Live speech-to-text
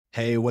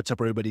Hey, what's up,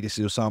 everybody? This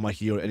is Osama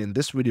here. And in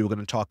this video, we're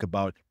going to talk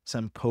about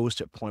some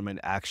post-appointment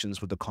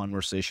actions with the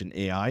conversation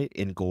AI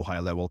in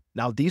GoHighLevel.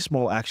 Now, these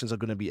small actions are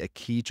going to be a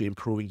key to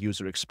improving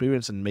user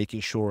experience and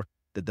making sure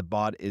that the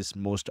bot is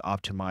most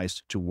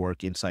optimized to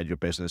work inside your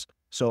business.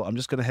 So I'm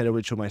just going to head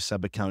over to my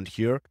sub account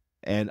here,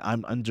 and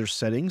I'm under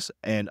settings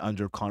and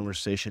under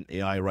conversation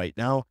AI right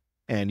now.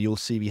 And you'll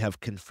see we have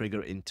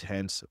configure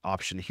intents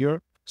option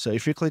here. So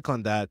if you click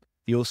on that,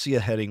 you'll see a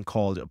heading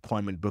called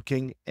appointment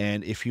booking.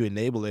 And if you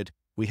enable it,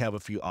 we have a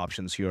few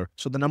options here.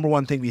 So the number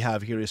one thing we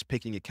have here is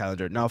picking a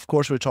calendar. Now, of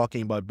course, we're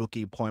talking about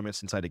booking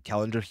appointments inside a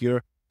calendar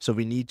here. So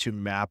we need to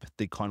map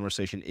the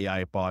conversation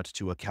AI bot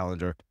to a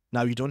calendar.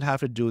 Now, you don't have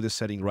to do this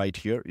setting right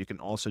here. You can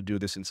also do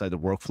this inside the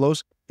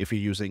workflows if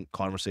you're using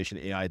conversation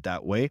AI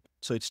that way.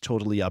 So it's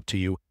totally up to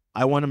you.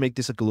 I want to make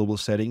this a global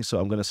setting. So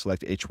I'm going to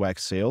select HVAC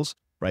sales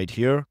right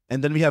here.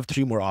 And then we have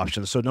three more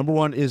options. So number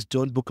one is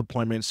don't book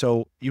appointments.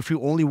 So if you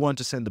only want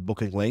to send the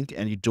booking link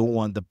and you don't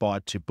want the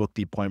bot to book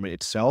the appointment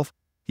itself,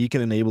 you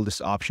can enable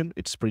this option.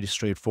 It's pretty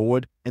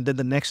straightforward. And then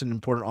the next and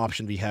important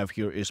option we have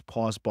here is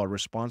pause bot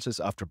responses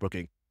after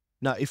booking.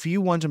 Now, if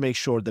you want to make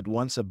sure that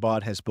once a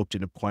bot has booked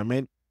an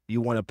appointment, you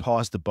want to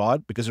pause the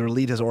bot because your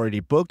lead has already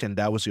booked and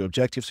that was your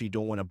objective. So you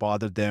don't want to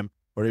bother them.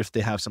 Or if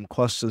they have some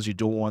questions you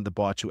don't want the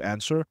bot to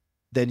answer,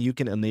 then you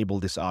can enable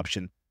this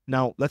option.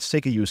 Now, let's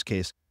take a use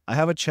case. I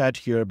have a chat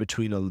here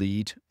between a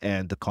lead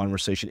and the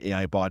conversation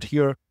AI bot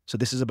here. So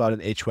this is about an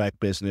HVAC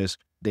business.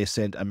 They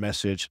sent a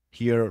message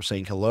here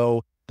saying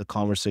hello. The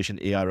conversation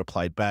AI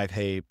replied back,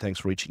 hey,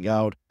 thanks for reaching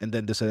out. And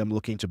then they said, I'm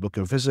looking to book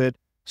a visit.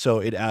 So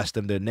it asked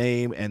them their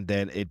name, and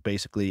then it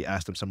basically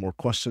asked them some more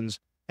questions.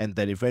 And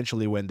then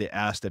eventually when they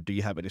asked that, do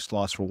you have any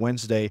slots for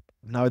Wednesday?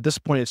 Now at this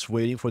point, it's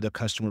waiting for the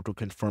customer to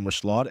confirm a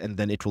slot, and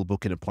then it will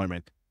book an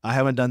appointment. I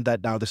haven't done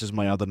that now. This is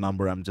my other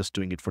number. I'm just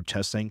doing it for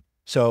testing.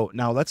 So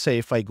now let's say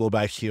if I go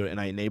back here and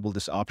I enable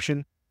this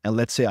option, and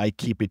let's say I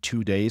keep it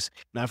 2 days.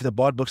 Now, if the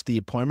bot books the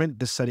appointment,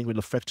 this setting will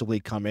effectively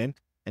come in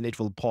and it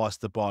will pause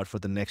the bot for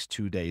the next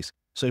 2 days.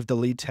 So if the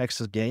lead texts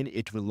again,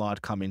 it will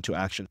not come into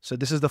action. So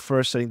this is the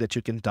first setting that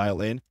you can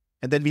dial in.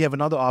 And then we have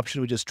another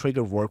option, which is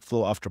trigger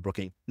workflow after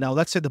booking. Now,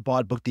 let's say the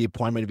bot booked the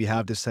appointment. We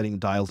have this setting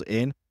dialed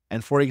in.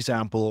 And for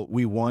example,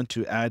 we want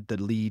to add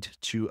the lead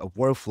to a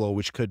workflow,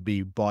 which could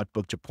be bot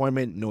booked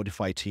appointment,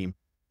 notify team.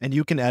 And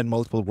you can add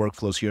multiple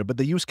workflows here. But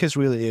the use case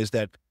really is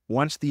that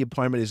once the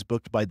appointment is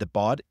booked by the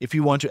bot, if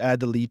you want to add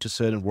the lead to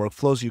certain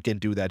workflows, you can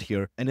do that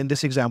here. And in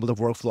this example, the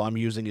workflow I'm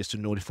using is to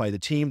notify the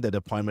team that the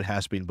appointment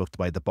has been booked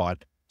by the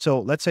bot. So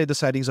let's say the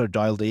settings are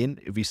dialed in.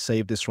 If we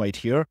save this right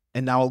here,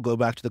 and now I'll go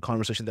back to the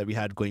conversation that we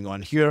had going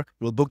on here.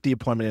 We'll book the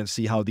appointment and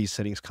see how these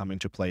settings come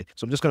into play.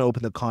 So I'm just going to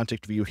open the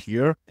contact view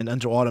here. And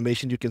under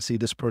automation, you can see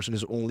this person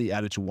is only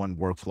added to one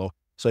workflow.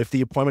 So if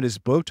the appointment is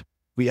booked,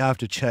 we have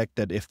to check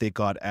that if they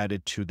got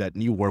added to that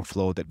new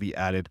workflow that we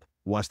added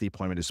once the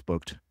appointment is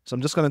booked. So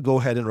I'm just going to go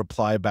ahead and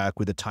reply back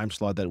with a time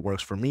slot that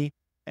works for me.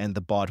 And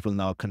the bot will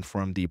now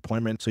confirm the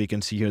appointment. So you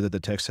can see here that the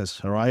text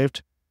has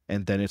arrived.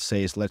 And then it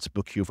says, let's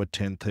book you for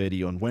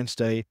 10:30 on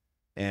Wednesday.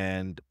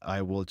 And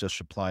I will just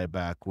reply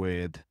back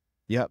with,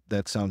 yep,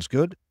 that sounds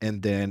good.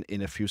 And then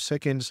in a few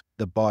seconds,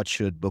 the bot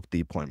should book the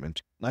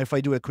appointment. Now, if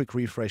I do a quick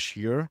refresh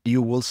here,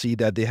 you will see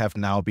that they have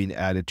now been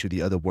added to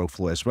the other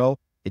workflow as well.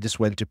 It just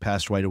went to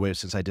pass right away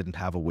since I didn't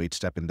have a wait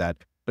step in that.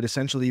 But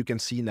essentially, you can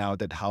see now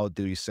that how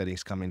these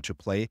settings come into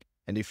play.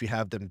 And if you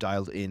have them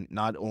dialed in,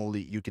 not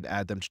only you can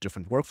add them to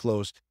different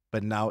workflows,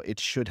 but now it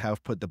should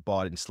have put the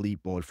bot in sleep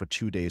mode for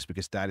 2 days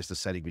because that is the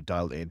setting we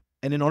dialed in.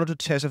 And in order to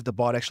test if the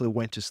bot actually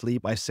went to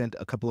sleep, I sent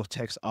a couple of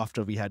texts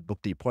after we had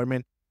booked the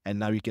appointment. And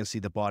now you can see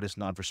the bot is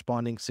not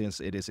responding since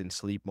it is in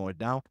sleep mode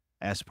now,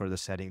 as per the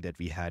setting that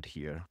we had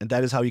here. And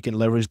that is how you can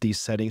leverage these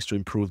settings to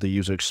improve the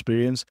user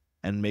experience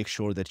and make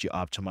sure that you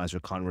optimize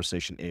your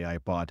conversation AI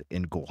bot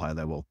in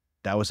GoHighLevel.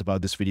 That was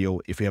about this video.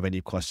 If you have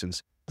any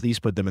questions, please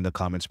put them in the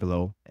comments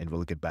below and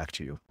we'll get back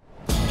to you.